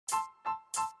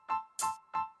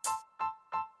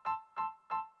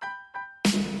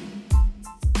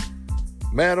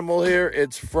Manimal here.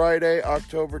 It's Friday,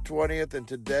 October 20th, and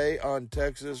today on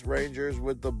Texas Rangers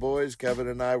with the boys, Kevin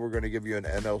and I, we're going to give you an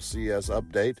NLCS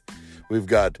update. We've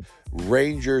got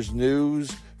Rangers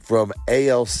news from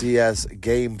ALCS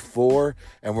Game 4,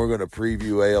 and we're going to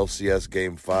preview ALCS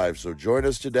Game 5. So join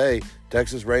us today,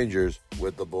 Texas Rangers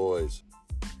with the boys.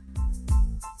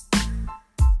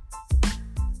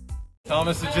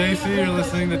 Thomas and JC, you're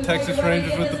listening to Texas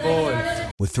Rangers with the boys.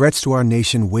 With threats to our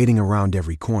nation waiting around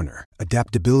every corner,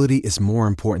 adaptability is more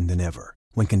important than ever.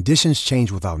 When conditions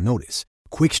change without notice,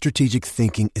 quick strategic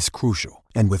thinking is crucial.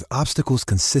 And with obstacles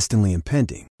consistently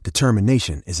impending,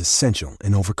 determination is essential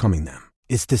in overcoming them.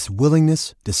 It's this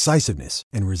willingness, decisiveness,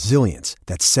 and resilience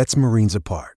that sets Marines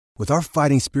apart. With our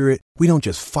fighting spirit, we don't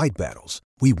just fight battles,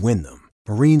 we win them.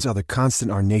 Marines are the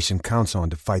constant our nation counts on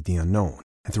to fight the unknown.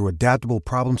 And through adaptable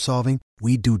problem solving,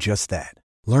 we do just that.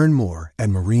 Learn more at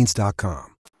marines.com.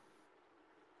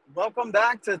 Welcome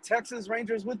back to Texas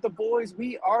Rangers with the boys.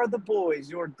 We are the boys,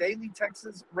 your daily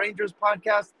Texas Rangers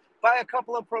podcast by a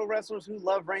couple of pro wrestlers who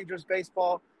love Rangers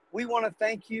baseball. We want to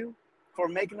thank you for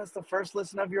making us the first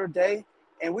listen of your day.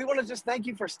 And we want to just thank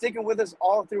you for sticking with us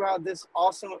all throughout this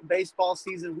awesome baseball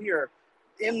season. We are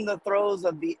in the throes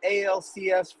of the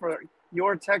ALCS for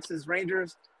your Texas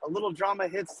Rangers. A little drama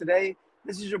hits today.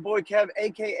 This is your boy Kev,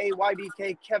 a.k.a.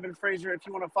 YBK, Kevin Frazier. If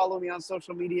you want to follow me on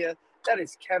social media, that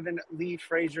is Kevin Lee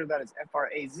Frazier. That is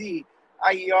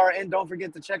F-R-A-Z-I-E-R. And don't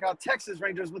forget to check out Texas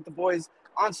Rangers with the boys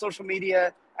on social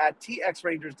media at TX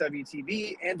Rangers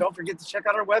WTV. And don't forget to check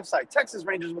out our website,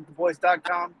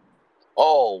 TexasRangersWithTheBoys.com.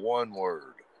 All one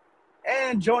word.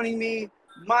 And joining me,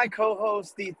 my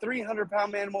co-host, the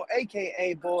 300-pound manimal,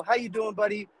 a.k.a. Bull. How you doing,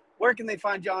 buddy? Where can they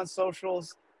find you on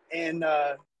socials and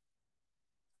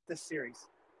this series?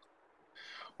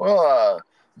 Well,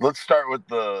 let's start with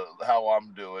how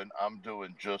I'm doing. I'm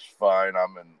doing just fine.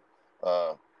 I'm in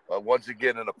once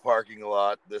again in a parking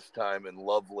lot, this time in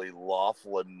lovely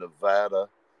Laughlin, Nevada,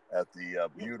 at the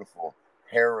beautiful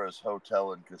Harrah's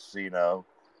Hotel and Casino,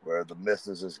 where the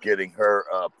missus is getting her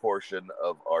portion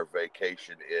of our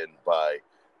vacation in by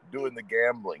doing the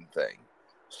gambling thing.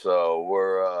 So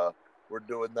we're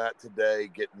doing that today,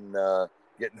 getting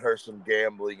her some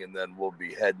gambling, and then we'll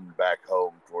be heading back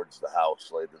home towards the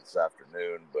house later this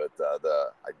afternoon. But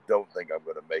I don't think I'm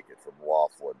going to make it from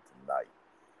Laughlin tonight.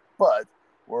 But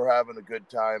we're having a good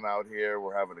time out here.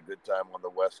 We're having a good time on the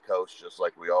West Coast, just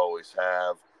like we always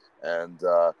have. And,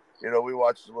 we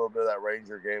watched a little bit of that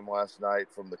Ranger game last night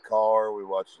from the car. We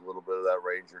watched a little bit of that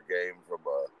Ranger game from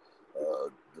a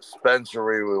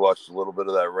dispensary. We watched a little bit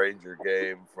of that Ranger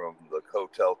game from the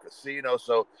hotel casino.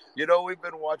 So, we've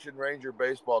been watching Ranger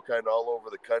baseball kind of all over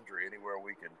the country, anywhere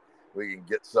we can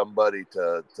get somebody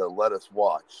to let us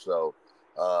watch. So,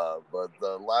 but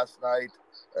last night,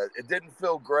 it didn't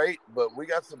feel great, but we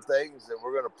got some things that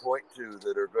we're going to point to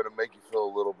that are going to make you feel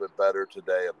a little bit better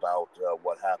today about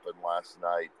what happened last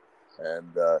night.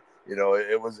 And,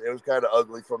 it was kind of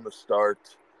ugly from the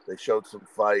start. They showed some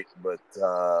fight, but,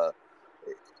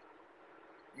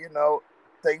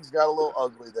 things got a little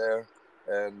ugly there,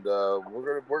 and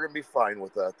we're gonna be fine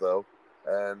with that though,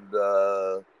 and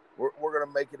we're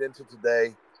gonna make it into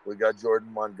today. We got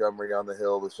Jordan Montgomery on the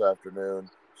hill this afternoon,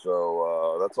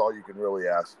 so that's all you can really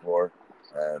ask for.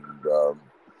 And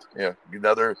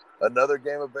another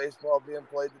game of baseball being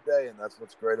played today, and that's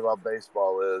what's great about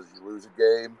baseball is you lose a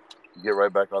game, you get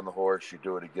right back on the horse, you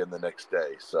do it again the next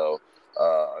day. So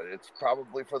it's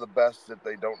probably for the best that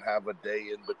they don't have a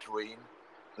day in between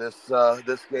this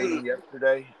game and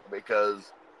yesterday,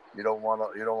 because you don't want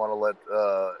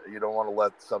to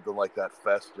let something like that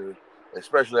fester,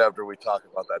 especially after we talk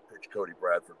about that pitch Cody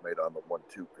Bradford made on the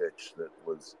 1-2 pitch. That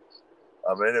was,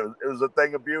 it was a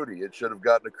thing of beauty. It should have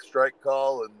gotten a strike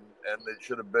call, and it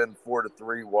should have been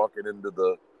 4-3 walking into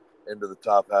the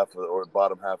top half or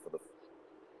bottom half of the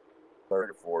third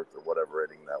or fourth or whatever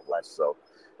inning that was. So,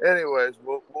 anyways,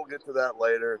 we'll get to that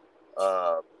later.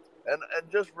 And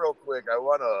just real quick, I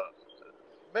want to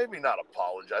maybe not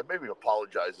apologize. Maybe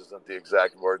apologize isn't the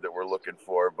exact word that we're looking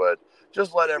for, but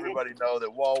just let everybody know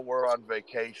that while we're on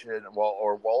vacation,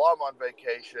 while I'm on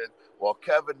vacation, while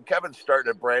Kevin's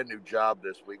starting a brand new job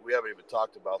this week. We haven't even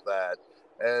talked about that.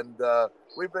 And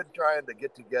we've been trying to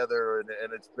get together,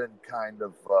 and it's been kind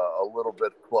of a little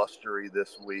bit clustery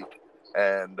this week.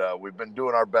 And we've been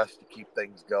doing our best to keep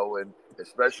things going,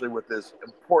 especially with this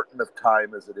important of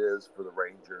time as it is for the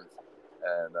Rangers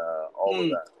and all of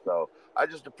that. So I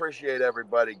just appreciate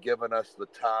everybody giving us the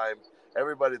time.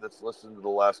 Everybody that's listened to the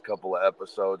last couple of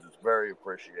episodes, it's very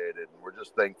appreciated. And we're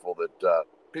just thankful that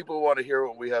people want to hear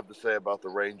what we have to say about the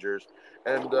Rangers,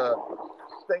 and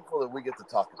thankful that we get to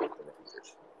talk about the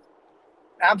Rangers.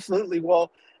 Absolutely.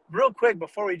 Well, real quick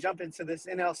before we jump into this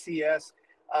NLCS,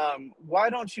 why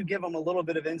don't you give them a little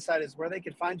bit of insight as where they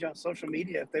could find you on social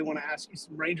media if they want to ask you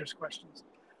some Rangers questions?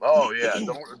 Oh yeah,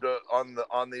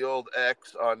 on the old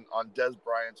X on Des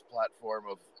Bryant's platform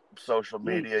of social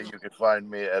media, you can find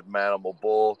me at Manimal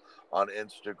Bull. On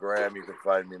Instagram, you can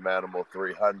find me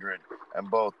Manimal300, and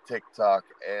both TikTok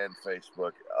and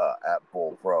Facebook at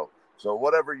Bull Pro. So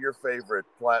whatever your favorite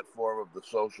platform of the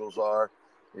socials are,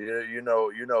 you know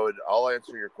it. I'll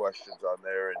answer your questions on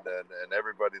there, and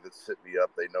everybody that's hit me up,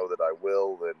 they know that I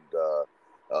will, and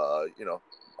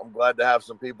I'm glad to have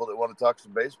some people that want to talk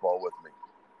some baseball with me.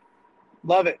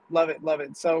 Love it, love it, love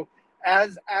it. So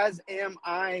as am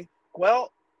I.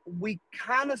 Well, we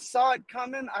kind of saw it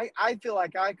coming. I feel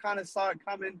like I kind of saw it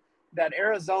coming that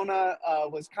Arizona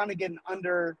was kind of getting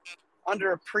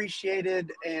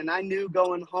underappreciated, and I knew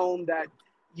going home that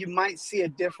you might see a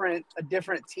different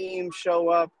team show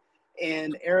up,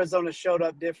 and Arizona showed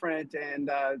up different,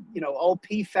 and old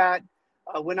PFAT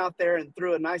went out there and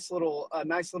threw a nice little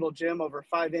gem over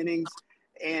 5 innings.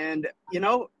 And,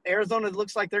 Arizona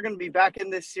looks like they're going to be back in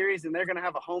this series, and they're going to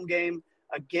have a home game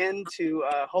again to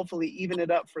hopefully even it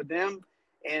up for them.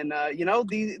 And,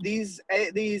 these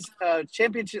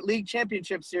league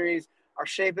championship series are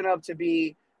shaping up to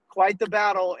be quite the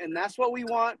battle, and that's what we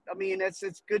want. I mean, it's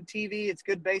good TV, it's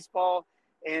good baseball,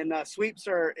 and sweeps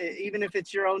are, even if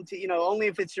it's your own only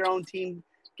if it's your own team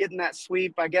getting that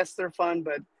sweep, I guess they're fun.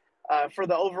 But for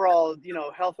the overall,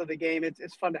 health of the game,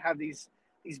 it's fun to have these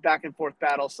back and forth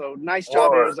battles. So nice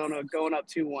job, Arizona, going up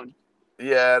 2-1.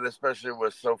 Yeah, and especially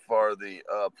with so far the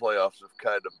playoffs have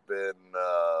kind of been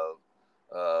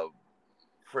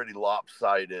pretty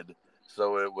lopsided.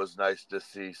 So it was nice to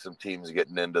see some teams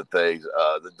getting into things.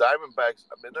 The Diamondbacks,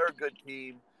 I mean, they're a good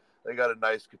team. They got a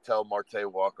nice Ketel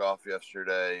Marte walk-off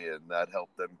yesterday, and that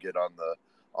helped them get on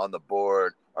the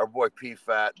board. Our boy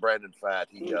Brandon Fat,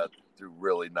 he threw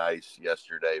really nice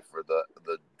yesterday for the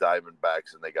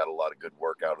Diamondbacks, and they got a lot of good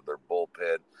work out of their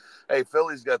bullpen. Hey,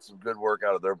 Philly's got some good work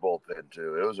out of their bullpen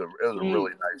too. It was a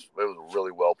really nice, it was a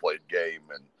really well played game,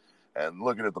 and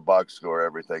looking at the box score,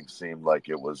 everything seemed like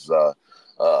it was right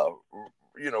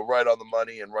on the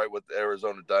money and right what the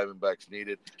Arizona Diamondbacks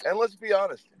needed. And let's be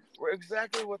honest, we're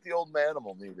exactly what the old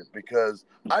Manimal needed, because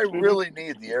I really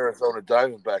need the Arizona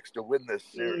Diamondbacks to win this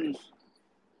series.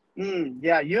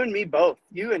 Yeah, you and me both.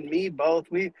 We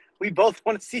both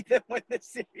want to see them win this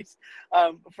series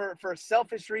for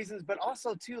selfish reasons, but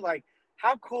also too, like,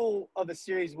 how cool of a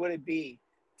series would it be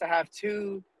to have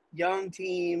two young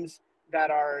teams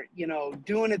that are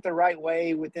doing it the right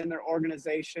way within their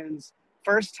organizations.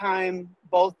 First time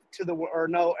both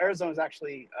Arizona's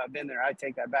actually been there. I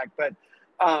take that back, but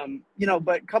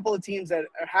but a couple of teams that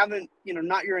haven't,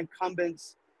 not your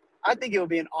incumbents. I think it would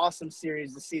be an awesome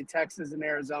series to see Texas and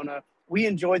Arizona. We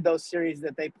enjoyed those series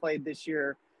that they played this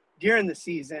year during the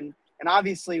season. And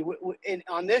obviously,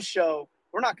 on this show,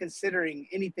 we're not considering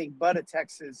anything but a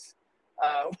Texas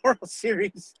World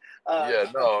Series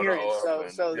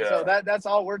appearance. So that's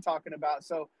all we're talking about.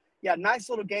 So, yeah, nice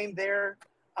little game there.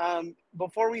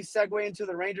 Before we segue into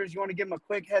the Rangers, you want to give them a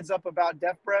quick heads up about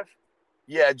Def Breath?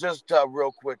 Yeah, just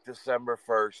real quick, December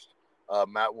 1st,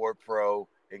 Matt Ward Pro,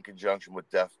 in conjunction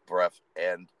with Def Breath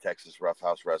and Texas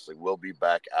Roughhouse Wrestling, will be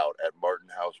back out at Martin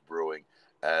House Brewing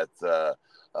at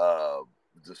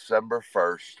December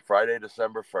 1st, Friday,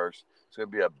 December 1st. It's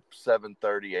going to be a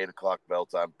 7:30, 8 o'clock bell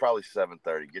time, probably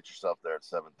 7:30. Get yourself there at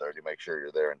 7:30. Make sure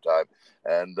you're there in time.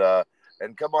 And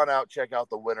come on out, check out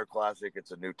the Winter Classic.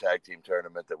 It's a new tag team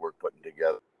tournament that we're putting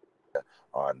together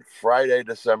on Friday,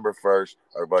 December 1st.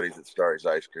 Our buddies at Starry's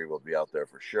Ice Cream will be out there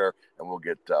for sure, and we'll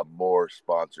get more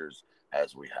sponsors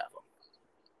as we have them.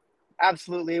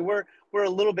 Absolutely. We're a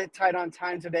little bit tight on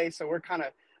time today, so we're kind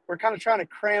of trying to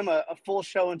cram a full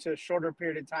show into a shorter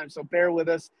period of time. So bear with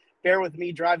us. Bear with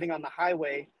me driving on the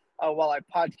highway while I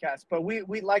podcast. But we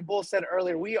like Bull said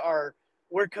earlier,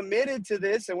 we're committed to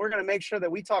this, and we're going to make sure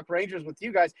that we talk Rangers with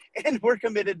you guys, and we're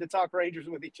committed to talk Rangers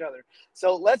with each other.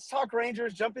 So let's talk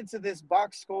Rangers, jump into this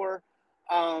box score.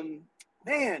 Man,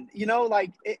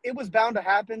 it was bound to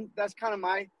happen. That's kind of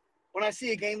when I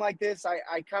see a game like this,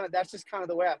 that's just kind of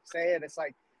the way I say it. It's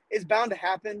like, it's bound to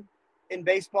happen in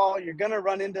baseball. You're going to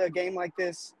run into a game like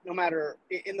this, no matter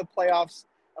in the playoffs,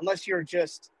 unless you're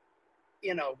just,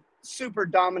 super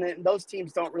dominant, and those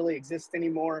teams don't really exist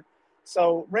anymore.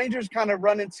 So Rangers kind of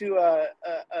run into a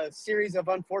series of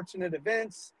unfortunate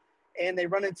events, and they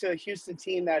run into a Houston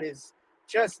team that is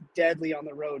just deadly on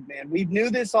the road, man. We knew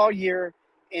this all year,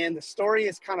 and the story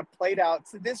is kind of played out.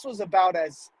 So this was about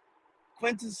as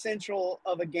quintessential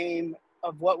of a game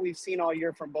of what we've seen all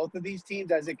year from both of these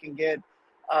teams as it can get.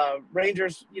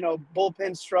 Rangers,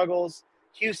 bullpen struggles.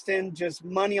 Houston, just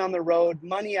money on the road,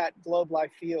 money at Globe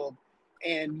Life Field.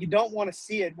 And you don't want to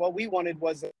see it. What we wanted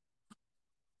was,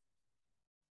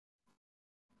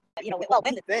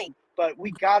 win the thing. But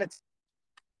we got it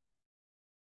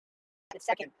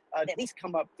second, at least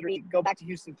come up 3, go back to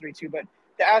Houston 3-2. But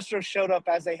the Astros showed up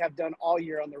as they have done all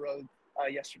year on the road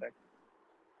yesterday.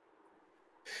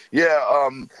 Yeah,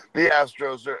 the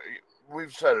Astros are.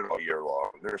 We've said it all year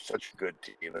long. They're such a good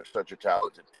team. They're such a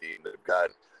talented team. They've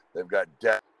got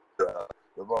depth.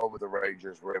 The moment the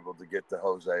Rangers were able to get to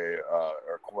Jose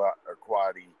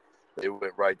Urquidy, they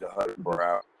went right to Hunter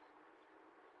Brown.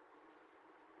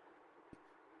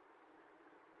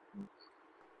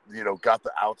 Got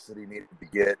the outs that he needed to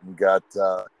get and got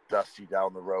Dusty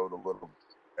down the road a little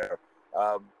bit there.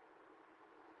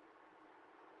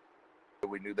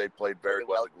 We knew they played very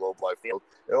well at Globe Life Field.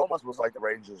 It almost was like the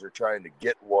Rangers are trying to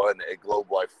get one at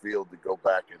Globe Life Field to go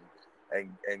back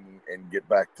and get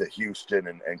back to Houston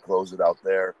and close it out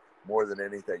there more than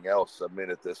anything else. I mean,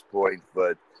 at this point,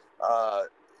 but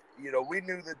we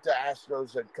knew that the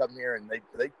Astros had come here and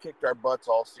they kicked our butts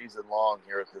all season long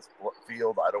here at this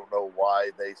field. I don't know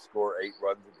why they score 8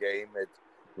 runs a game at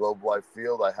Globe Life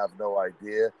Field. I have no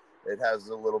idea. It has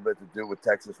a little bit to do with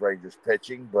Texas Rangers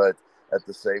pitching, but at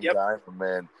the same time,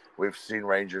 man, we've seen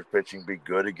Rangers pitching be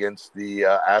good against the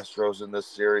Astros in this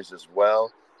series as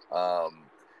well.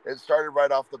 It started right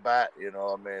off the bat,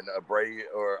 Altuve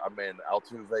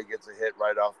gets a hit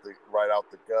right out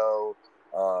the go.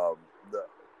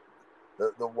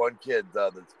 The one kid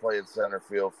that's playing center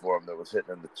field for him that was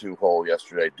hitting in the 2-hole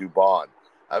yesterday, Dubon.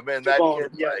 I mean, that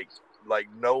kid, like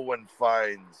no one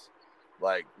finds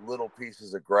like little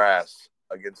pieces of grass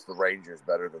against the Rangers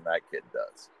better than that kid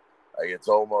does. Like, it's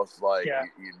almost like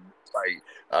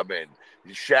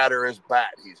you shatter his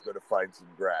bat, he's going to find some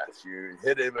grass. You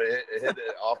hit him, hit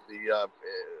it off the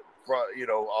front,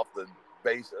 off the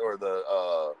base or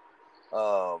the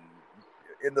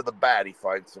into the bat, he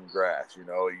finds some grass. You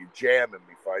jam him,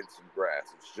 he finds some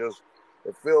grass. It's just,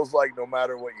 it feels like no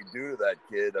matter what you do to that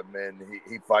kid, I mean,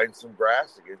 he finds some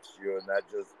grass against you, and that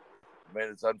just,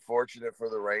 it's unfortunate for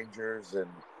the Rangers, and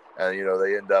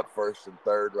they end up first and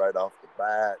third right off the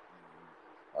bat.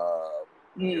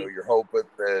 You're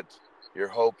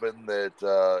hoping that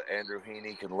Andrew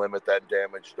Heaney can limit that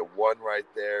damage to 1 right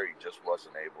there. He just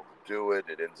wasn't able to do it.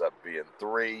 It ends up being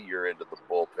 3. You're into the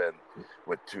bullpen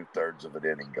with 2/3 of an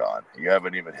inning gone. You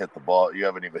haven't even hit the ball. You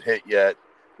haven't even hit yet.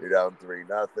 You're down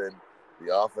 3-0.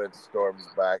 The offense storms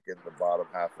back in the bottom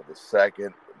half of the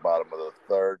second, the bottom of the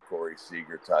third. Corey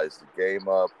Seager ties the game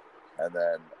up, and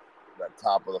then the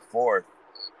top of the fourth.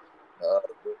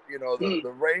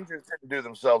 The Rangers didn't do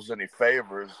themselves any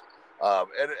favors.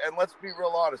 And let's be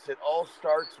real honest, it all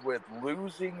starts with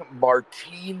losing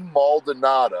Martin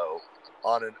Maldonado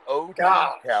on an 0-2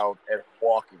 count and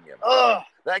walking him.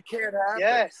 That can't happen.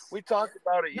 Yes. We talked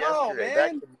about it yesterday. That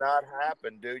cannot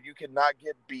happen, dude. You cannot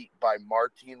get beat by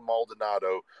Martin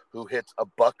Maldonado, who hits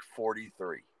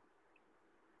 $143.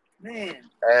 Man.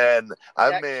 And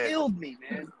that killed me,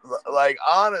 man. Like,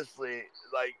 honestly,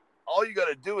 like, all you got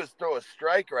to do is throw a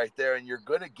strike right there, and you're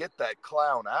going to get that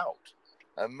clown out.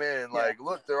 I mean,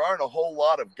 look, there aren't a whole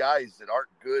lot of guys that aren't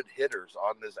good hitters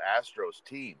on this Astros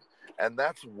team, and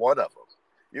that's one of them.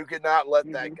 You cannot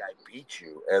let that guy beat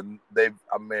you. And the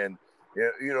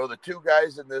 2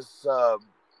 guys in this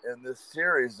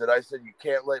series that I said you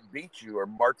can't let beat you are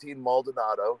Martin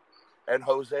Maldonado and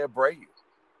Jose Abreu.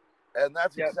 And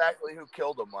that's exactly who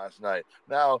killed him last night.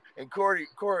 Now, in Cody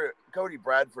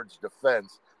Bradford's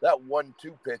defense, that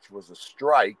 1-2 pitch was a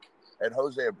strike, and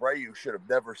Jose Abreu should have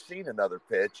never seen another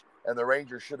pitch, and the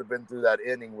Rangers should have been through that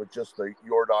inning with just a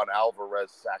Yordan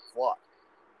Alvarez sac fly.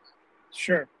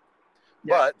 Sure.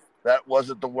 But that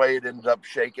wasn't the way it ended up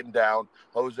shaking down.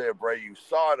 Jose Abreu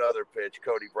saw another pitch.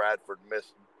 Cody Bradford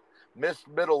missed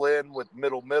middle in with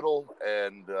middle,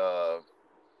 and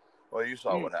you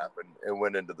saw what happened. It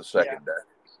went into the second deck.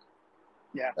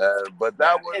 Yeah. But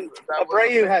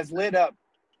Abreu has lit up.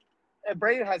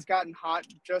 Abreu has gotten hot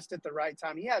just at the right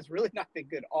time. He has really not been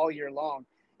good all year long.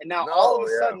 And now all of a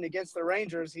sudden against the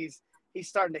Rangers, he's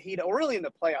starting to heat up. Really in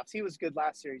the playoffs. He was good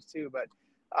last series too, but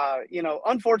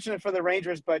unfortunate for the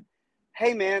Rangers, but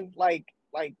hey man,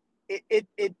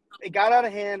 it got out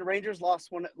of hand. Rangers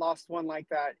lost one like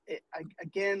that.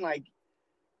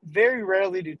 Very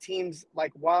rarely do teams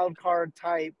like wild card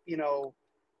type,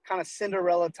 kind of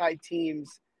Cinderella type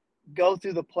teams go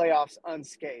through the playoffs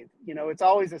unscathed. It's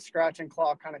always a scratch and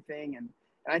claw kind of thing. And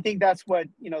I think that's what,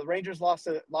 the Rangers lost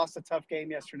a tough game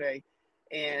yesterday.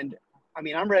 And I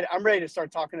mean, I'm ready to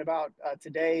start talking about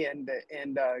today and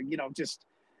just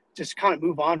just kind of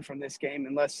move on from this game,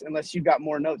 unless you've got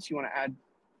more notes you want to add.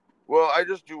 Well, I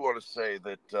just do want to say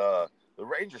that the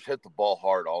Rangers hit the ball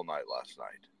hard all night last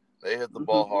night. They hit the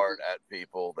ball hard at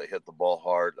people. They hit the ball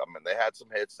hard. I mean, they had some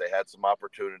hits. They had some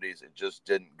opportunities. It just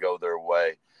didn't go their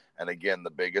way. And again,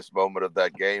 the biggest moment of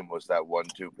that game was that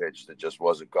 1-2 pitch that just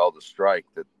wasn't called a strike.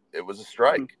 That it was a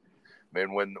strike. I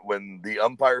mean, when the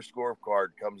umpire scorecard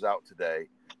comes out today,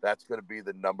 that's going to be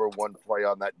the number one play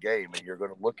on that game, and you're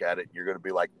going to look at it and you're going to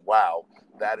be like, "Wow,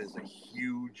 that is a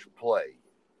huge play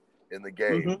in the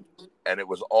game," and it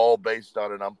was all based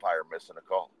on an umpire missing a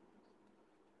call.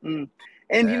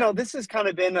 And you know, this has kind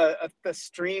of been a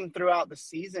stream throughout the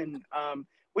season.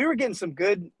 We were getting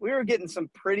some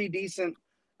pretty decent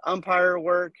umpire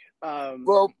work for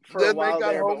a while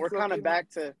there, but we're kind of back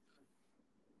to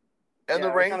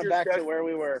the Rangers back to where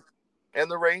we were. And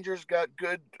the Rangers got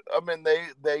good. I mean,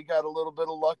 they got a little bit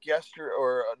of luck yesterday,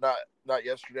 or not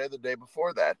yesterday, the day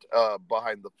before that,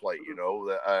 behind the plate, you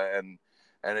know,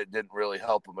 and it didn't really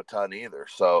help them a ton either.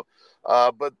 So,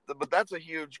 but that's a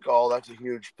huge call. That's a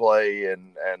huge play.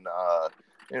 And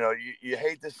you know, you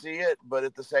hate to see it, but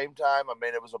at the same time, I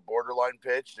mean, it was a borderline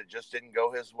pitch that just didn't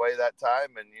go his way that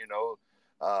time. And, you know,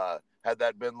 had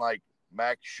that been like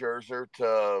Max Scherzer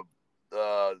to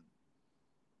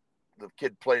the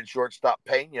kid playing shortstop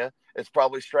Pena, it's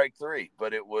probably strike three.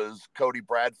 But it was Cody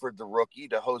Bradford, the rookie,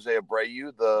 to Jose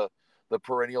Abreu, the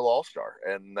perennial all-star,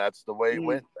 and that's the way it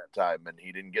went that time. And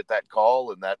he didn't get that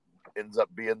call, and that ends up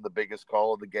being the biggest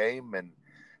call of the game.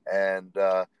 And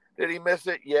did he miss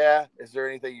it? Yeah. Is there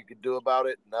anything you can do about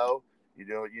it? No. You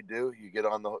know what you do? You get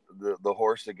on the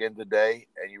horse again today,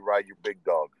 and you ride your big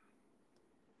dog.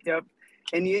 Yep.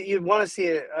 And you want to see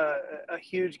a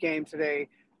huge game today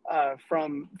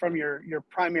from your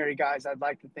primary guys, I'd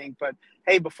like to think. But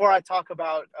hey, before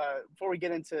we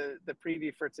get into the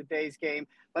preview for today's game,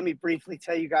 let me briefly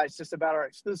tell you guys just about our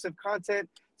exclusive content.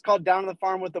 It's called Down on the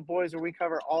Farm with the Boys, where we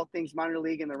cover all things minor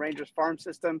league in the Rangers farm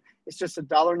system. It's just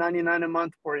 $1.99 a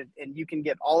month and you can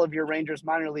get all of your Rangers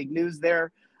minor league news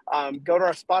there. Go to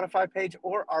our Spotify page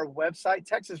or our website,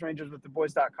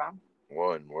 TexasRangersWithTheBoys.com.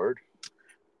 One word.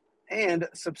 And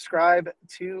subscribe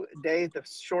today, the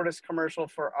shortest commercial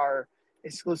for our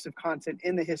exclusive content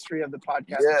in the history of the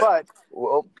podcast. Yeah. But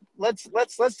well, let's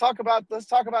talk about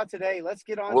today. Let's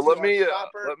get on. Well, to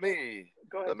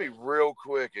let me real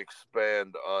quick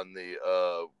expand on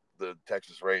the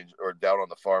Texas Range or Down on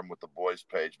the Farm with the Boys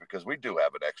page, because we do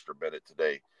have an extra minute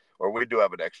today, or we do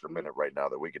have an extra minute right now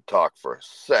that we could talk for a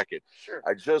second. Sure.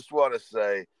 I just want to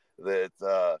say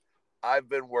that I've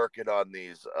been working on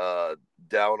these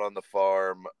Down on the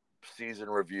Farm season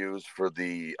reviews for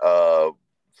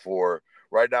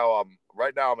right now I'm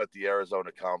at the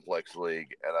Arizona Complex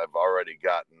League, and I've already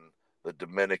gotten the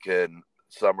Dominican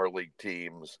Summer League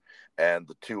teams and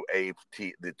the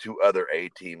two other A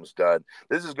teams done.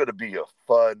 This is going to be a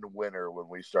fun winter when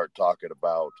we start talking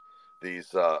about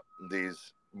these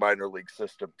minor league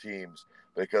system teams,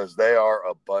 because they are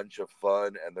a bunch of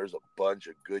fun, and there's a bunch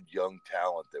of good young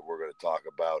talent that we're going to talk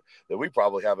about that we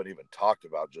probably haven't even talked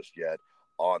about just yet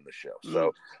on the show.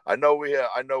 So I know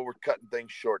we're cutting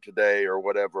things short today or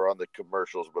whatever on the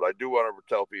commercials, but I do want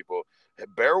to tell people,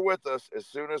 bear with us. As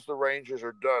soon as the Rangers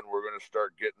are done, we're going to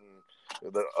start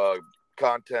getting the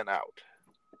content out.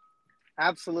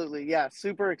 Absolutely. Yeah.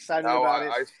 Super excited about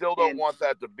it. I still don't want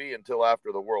that to be until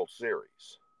after the World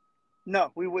Series.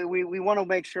 No, we want to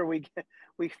make sure we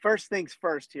first things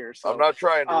first here. So I'm not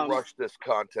trying to rush this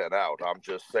content out. I'm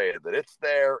just saying that it's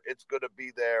there. It's going to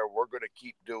be there. We're going to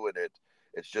keep doing it.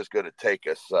 It's just going to take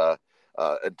us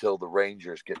until the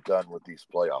Rangers get done with these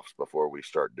playoffs before we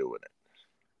start doing it.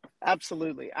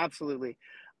 Absolutely. Absolutely.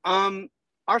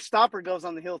 Our stopper goes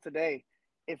on the hill today.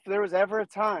 If there was ever a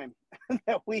time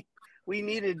that we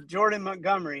needed Jordan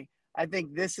Montgomery, I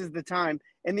think this is the time.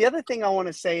 And the other thing I want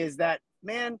to say is that,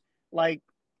 man, like,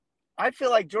 I feel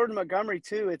like Jordan Montgomery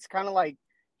too, it's kind of like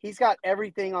he's got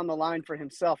everything on the line for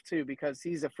himself too, because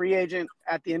he's a free agent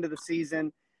at the end of the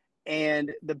season.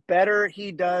 And the better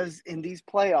he does in these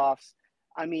playoffs,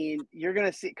 I mean, you're going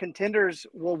to see contenders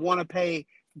will want to pay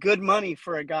good money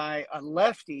for a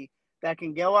lefty that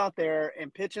can go out there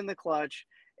and pitch in the clutch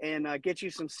and get you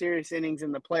some serious innings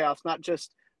in the playoffs, not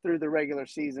just through the regular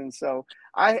season. So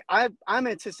I'm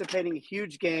anticipating a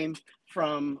huge game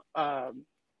from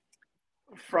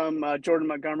Jordan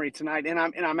Montgomery tonight, and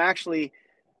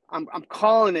I'm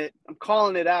calling it. I'm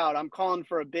calling it out. I'm calling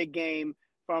for a big game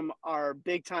from our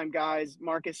big time guys,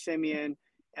 Marcus Semien,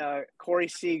 Corey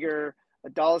Seager,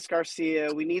 Dallas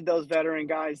Garcia. We need those veteran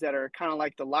guys that are kind of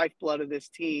like the lifeblood of this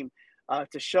team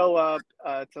to show up,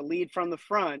 to lead from the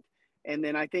front, and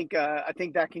then I think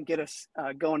that can get us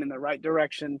going in the right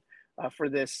direction for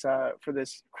this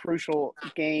crucial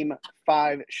Game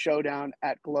 5 showdown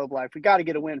at Globe Life. We got to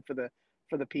get a win for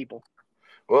the people.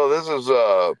 Well, this is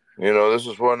this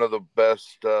is one of the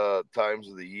best times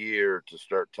of the year to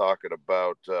start talking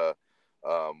about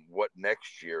what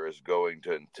next year is going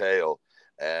to entail,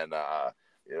 and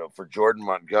for Jordan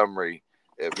Montgomery,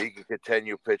 if he can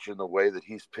continue pitching the way that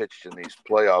he's pitched in these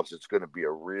playoffs, it's going to be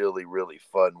a really, really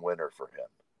fun winter for him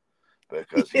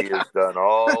because he has done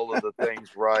all of the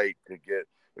things right to get.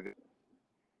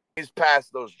 He's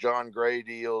past those John Gray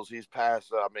deals. He's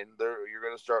past. You're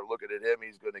going to start looking at him.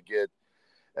 He's going to get.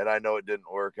 And I know it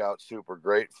didn't work out super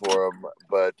great for him,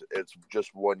 but it's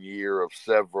just 1 year of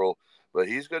several. But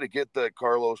he's going to get the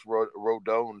Carlos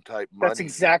Rodon type money. That's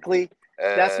exactly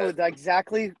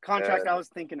contract I was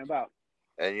thinking about.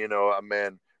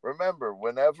 And remember,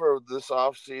 whenever this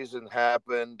offseason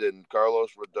happened and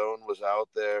Carlos Rodon was out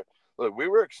there, look, we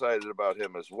were excited about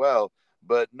him as well,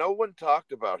 but no one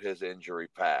talked about his injury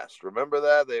past. Remember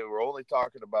that? They were only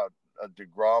talking about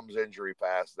DeGrom's injury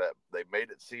past. That they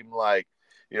made it seem like,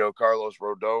 Carlos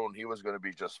Rodon, he was going to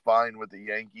be just fine with the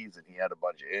Yankees, and he had a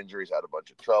bunch of injuries, had a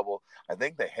bunch of trouble. I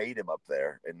think they hate him up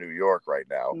there in New York right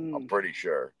now. I'm pretty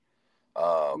sure.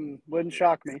 Wouldn't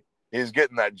shock me. He's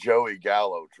getting that Joey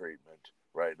Gallo treatment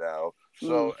right now.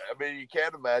 So, you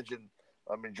can't imagine.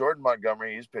 Jordan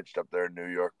Montgomery, he's pitched up there in New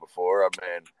York before.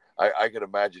 I could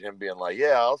imagine him being like,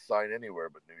 yeah, I'll sign anywhere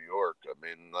but New York.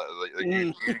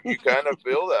 You kind of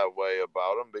feel that way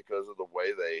about him because of the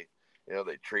way they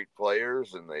treat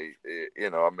players, and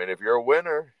if you're a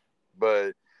winner,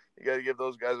 but you got to give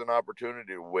those guys an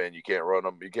opportunity to win. You can't run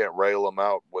them. You can't rail them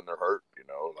out when they're hurt.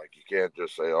 You can't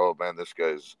just say, oh man,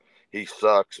 he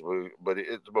sucks, but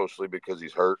it's mostly because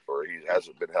he's hurt or he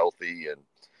hasn't been healthy. And,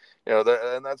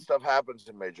 that stuff happens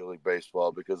in Major League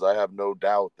Baseball, because I have no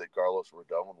doubt that Carlos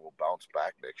Rodon will bounce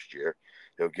back next year.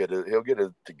 He'll get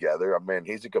it together.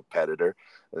 He's a competitor.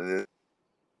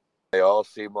 They all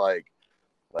seem like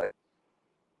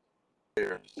they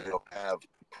don't have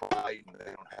pride, and they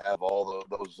don't have all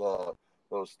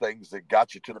those things that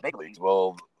got you to the big leagues.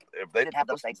 Well, if they didn't have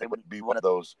those things, they wouldn't be one of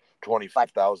those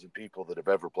 25,000 people that have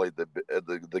ever played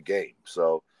the game.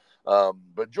 So,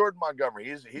 but Jordan Montgomery,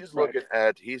 he's looking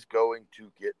at, he's going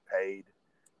to get paid.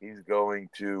 He's going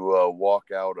to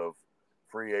walk out of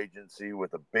free agency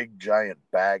with a big giant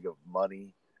bag of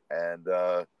money. And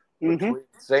between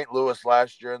St. Louis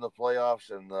last year in the playoffs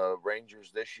and the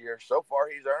Rangers this year, so far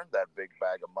he's earned that big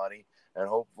bag of money. And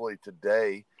hopefully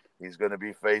today he's going to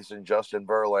be facing Justin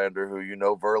Verlander, who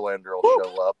Verlander will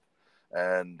show up.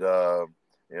 And,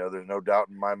 there's no doubt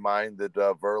in my mind that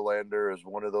Verlander is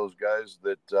one of those guys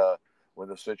that when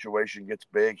the situation gets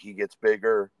big, he gets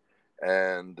bigger.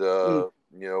 And, we're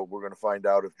going to find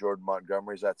out if Jordan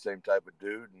Montgomery's that same type of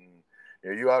dude.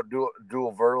 And you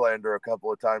outduel Verlander a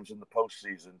couple of times in the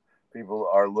postseason, people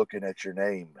are looking at your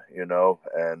name,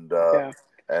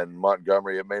 and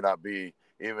Montgomery, it may not be,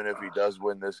 even if he does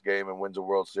win this game and wins a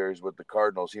World Series with the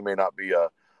Cardinals, he may not be a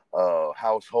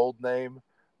household name,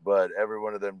 but every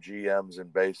one of them GMs in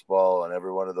baseball and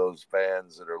every one of those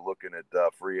fans that are looking at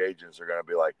free agents are going to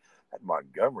be like, that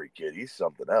Montgomery kid, he's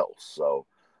something else. So,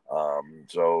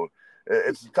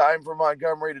 it's time for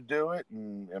Montgomery to do it.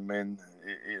 And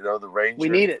the Rangers, we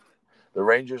need it. The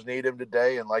Rangers need him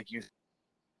today. And like you said,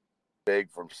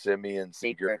 big from Simeon,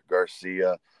 Seager,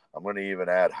 Garcia. I'm going to even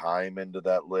add Heim into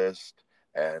that list,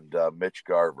 and Mitch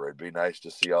Garver. It'd be nice to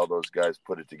see all those guys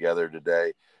put it together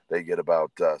today. They get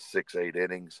about 6-8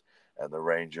 innings, and the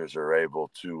Rangers are able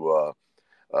to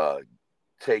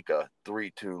take a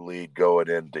 3-2 lead going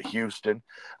into Houston.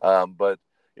 But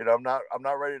I'm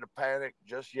not ready to panic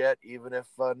just yet, even if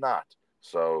not.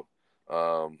 So,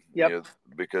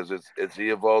 because it's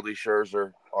Eovaldi,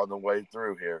 Scherzer on the way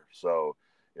through here. So,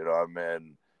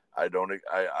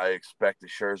 I expect the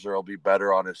Scherzer will be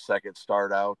better on his second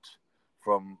start out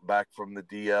from the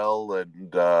DL,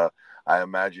 and I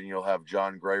imagine you'll have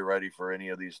John Gray ready for any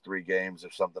of these 3 games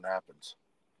if something happens.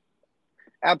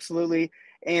 Absolutely.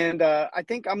 And I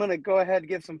think I'm going to go ahead and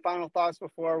give some final thoughts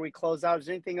before we close out. Is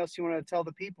there anything else you want to tell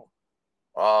the people?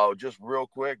 Oh, just real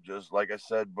quick, just like I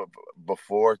said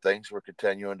before, thanks for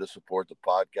continuing to support the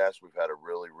podcast. We've had a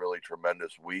really, really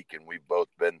tremendous week, and we've both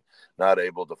been not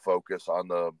able to focus on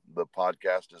the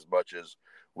podcast as much as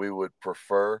we would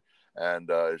prefer. And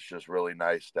it's just really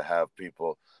nice to have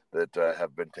people that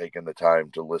have been taking the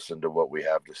time to listen to what we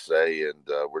have to say. And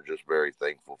we're just very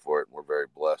thankful for it. And we're very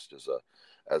blessed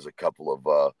as a couple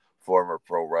of former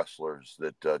pro wrestlers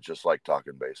that just like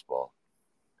talking baseball.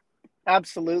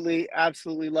 Absolutely,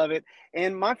 absolutely love it.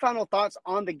 And my final thoughts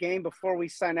on the game before we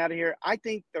sign out of here, I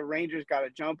think the Rangers got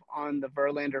to jump on the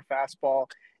Verlander fastball.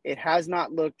 It has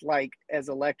not looked like as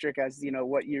electric as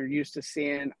what you're used to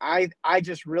seeing. I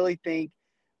just really think,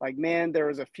 like, man, there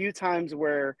was a few times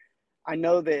where I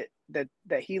know that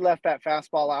he left that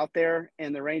fastball out there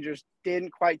and the Rangers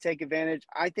didn't quite take advantage.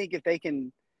 I think if they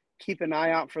can keep an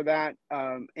eye out for that,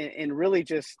 and really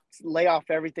just lay off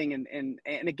everything, and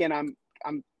again,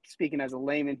 I'm speaking as a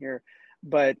layman here,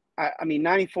 but I mean,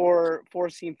 94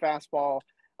 four-seam fastball.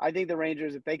 I think the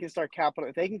Rangers, if they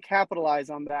can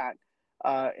capitalize on that,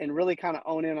 and really kind of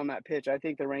own in on that pitch, I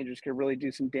think the Rangers could really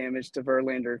do some damage to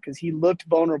Verlander because he looked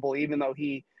vulnerable, even though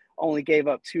he only gave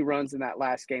up 2 runs in that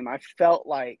last game. I felt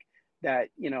like that,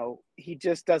 he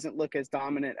just doesn't look as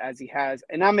dominant as he has.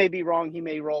 And I may be wrong. He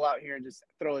may roll out here and just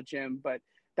throw a gem, but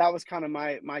that was kind of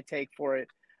my take for it.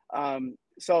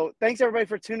 So thanks everybody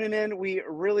for tuning in. We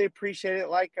really appreciate it.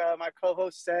 Like my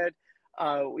co-host said,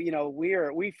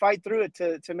 we fight through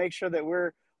it to make sure that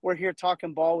we're here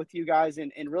talking ball with you guys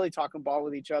and really talking ball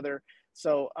with each other.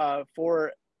 So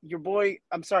for your boy,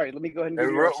 I'm sorry, let me go ahead and give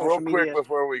And you our social real quick media.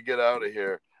 before we get out of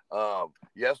here,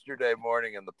 yesterday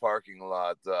morning in the parking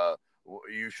lot,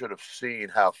 you should have seen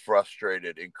how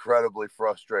incredibly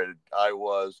frustrated I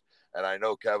was. And I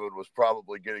know Kevin was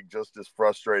probably getting just as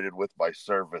frustrated with my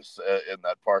service in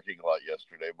that parking lot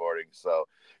yesterday morning. So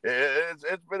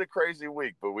it's been a crazy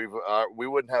week, but we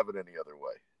wouldn't have it any other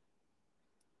way.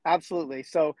 Absolutely.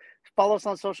 So follow us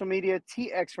on social media,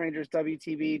 TX Rangers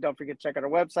WTV. Don't forget to check out our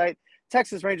website,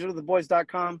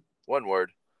 TexasRangersWithTheBoys.com. One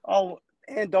word. Oh,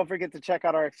 and don't forget to check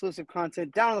out our exclusive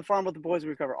content down on the farm with the boys.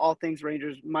 We cover all things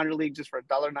Rangers minor league just for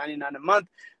 $1.99 a month.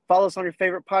 Follow us on your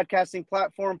favorite podcasting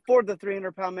platform. For the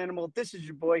 300-pound manimal, this is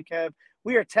your boy Kev.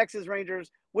 We are Texas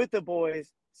Rangers with the boys,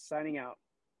 signing out.